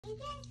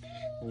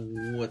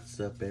What's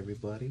up,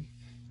 everybody?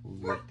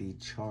 We got the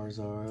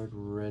Charizard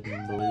Red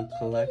and Blue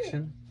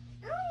collection.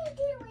 I want to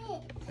do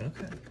it.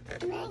 Okay.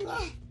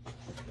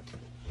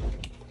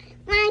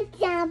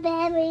 What's up,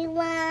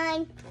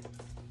 everyone?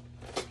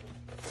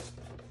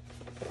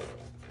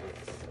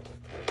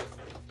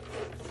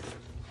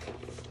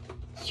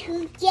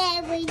 Today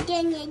we're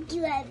gonna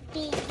do a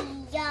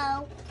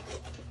video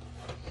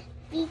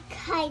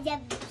because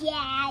of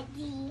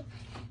Daddy.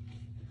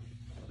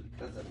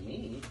 Because of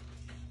me?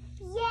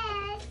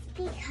 Yes,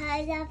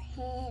 because of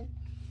him.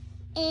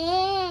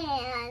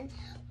 And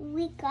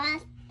we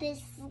got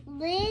this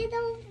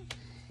little...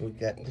 We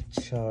got the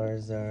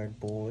Charizard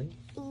boy.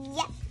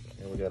 Yep.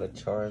 And we got a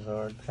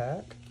Charizard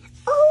pack.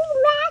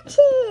 Oh,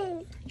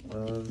 matches! A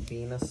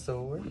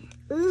Venusaur.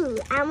 Ooh,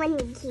 I want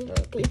to keep A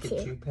these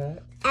Pikachu two. pack.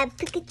 A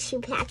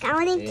Pikachu pack. I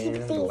want to keep And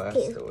these two.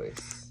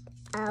 Blastoise.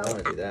 I Oh, want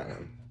to do that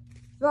one.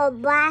 the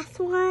last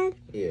one?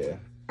 Yeah.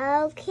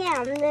 Okay,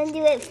 I'm going to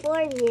do it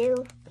for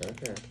you.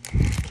 Okay.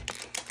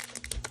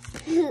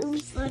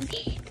 Oops,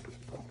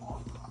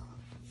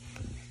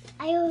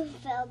 I almost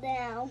fell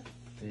down.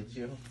 Did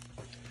you?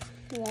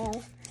 Yeah.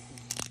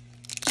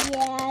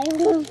 Yeah, I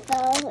almost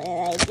fell when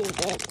I did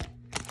it.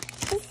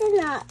 This is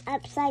not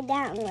upside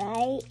down,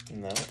 right?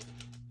 No.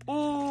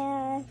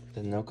 And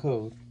There's no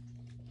code.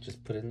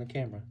 Just put it in the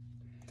camera.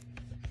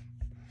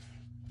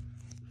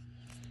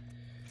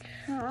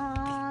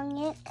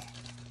 Sonic,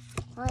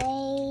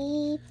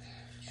 play,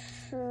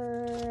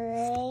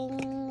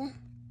 string,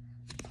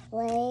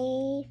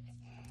 play,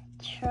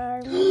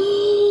 charm.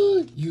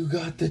 You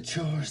got the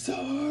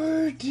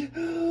Charizard.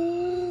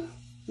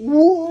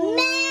 Whoa.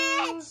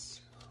 Match!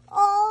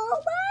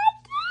 Oh my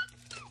God!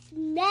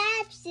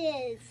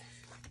 Matches!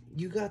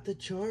 You got the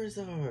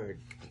Charizard.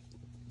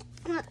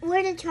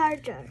 Where's the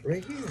charger?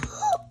 Right here.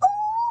 Oh my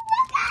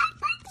God!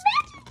 Let's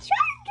match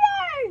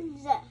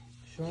chargers!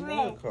 Show them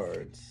all the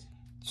cards.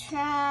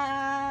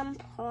 Chom,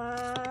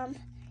 plum,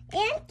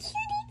 and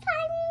cutie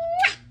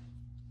pie.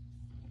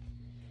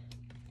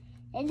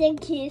 And then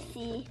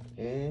kissy.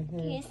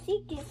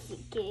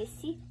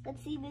 Kissy.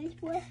 Let's see this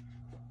one.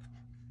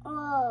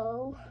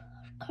 Oh,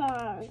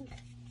 card.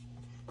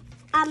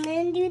 I'm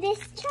gonna do this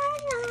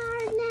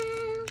Charizard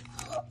now.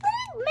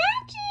 Ooh,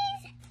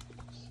 matches.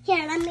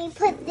 Here, let me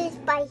put this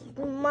by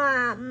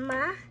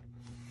Mama.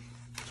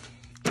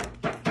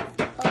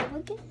 Oh,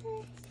 look at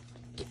this.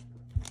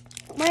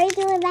 What are you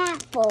doing that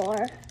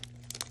for?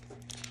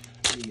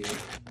 Yeah.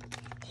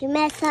 You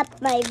mess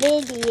up my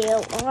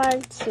video,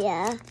 aren't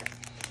you?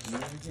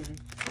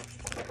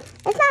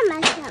 It's not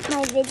messing up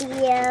my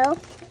video.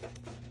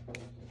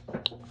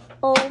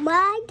 Oh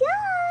my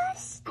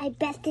gosh! I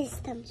bet this is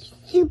some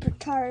super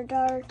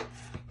Charizard,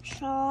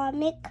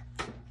 Sonic,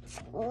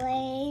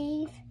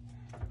 Wave,